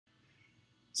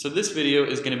So this video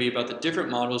is going to be about the different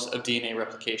models of DNA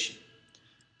replication.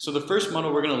 So the first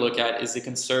model we're going to look at is the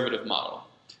conservative model.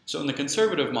 So in the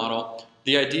conservative model,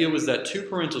 the idea was that two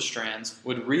parental strands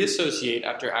would reassociate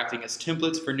after acting as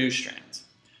templates for new strands.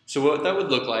 So what that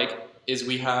would look like is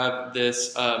we have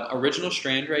this original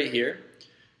strand right here,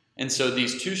 and so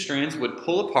these two strands would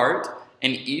pull apart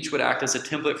and each would act as a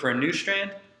template for a new strand,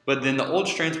 but then the old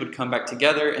strands would come back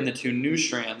together and the two new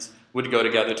strands would go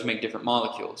together to make different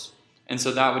molecules. And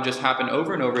so that would just happen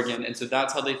over and over again, and so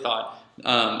that's how they thought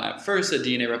at first that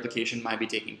DNA replication might be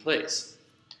taking place.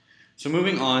 So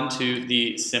moving on to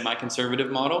the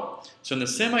semi-conservative model. So in the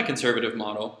semi-conservative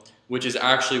model, which is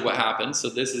actually what happens, so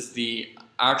this is the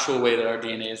actual way that our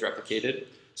DNA is replicated.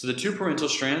 So the two parental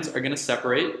strands are going to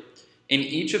separate, and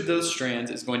each of those strands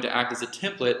is going to act as a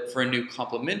template for a new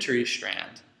complementary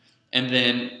strand. And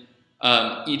then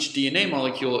each DNA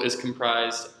molecule is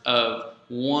comprised of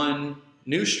one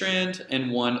new strand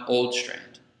and one old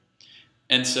strand.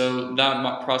 And so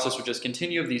that process would just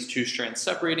continue of these two strands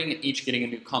separating and each getting a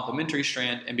new complementary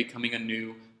strand and becoming a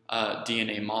new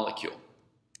DNA molecule.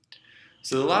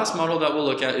 So the last model that we'll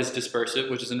look at is dispersive,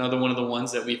 which is another one of the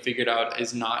ones that we figured out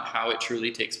is not how it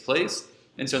truly takes place.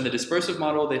 And so in the dispersive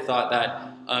model, they thought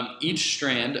that each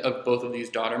strand of both of these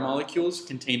daughter molecules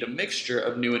contained a mixture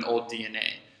of new and old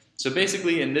DNA. So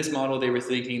basically in this model, they were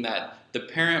thinking that the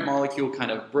parent molecule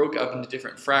kind of broke up into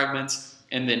different fragments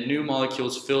and then new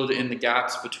molecules filled in the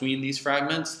gaps between these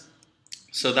fragments.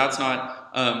 So that's not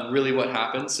really what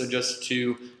happens. So just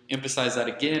to emphasize that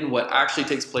again, what actually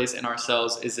takes place in our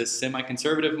cells is this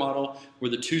semi-conservative model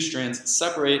where the two strands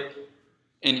separate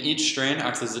and each strand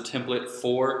acts as a template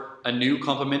for a new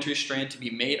complementary strand to be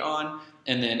made on,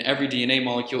 and then every DNA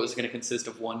molecule is going to consist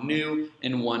of one new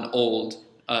and one old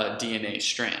DNA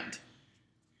strand.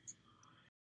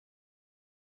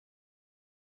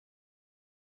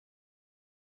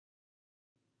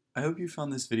 I hope you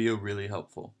found this video really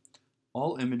helpful.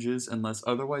 All images, unless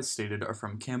otherwise stated, are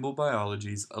from Campbell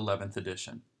Biology's 11th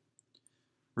edition.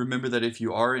 Remember that if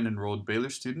you are an enrolled Baylor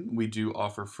student, we do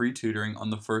offer free tutoring on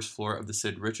the first floor of the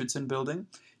Sid Richardson building.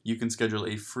 You can schedule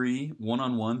a free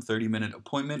one-on-one 30-minute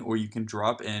appointment, or you can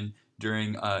drop in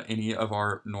during any of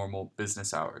our normal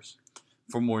business hours.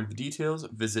 For more details,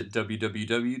 visit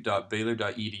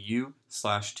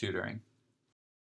www.baylor.edu/tutoring.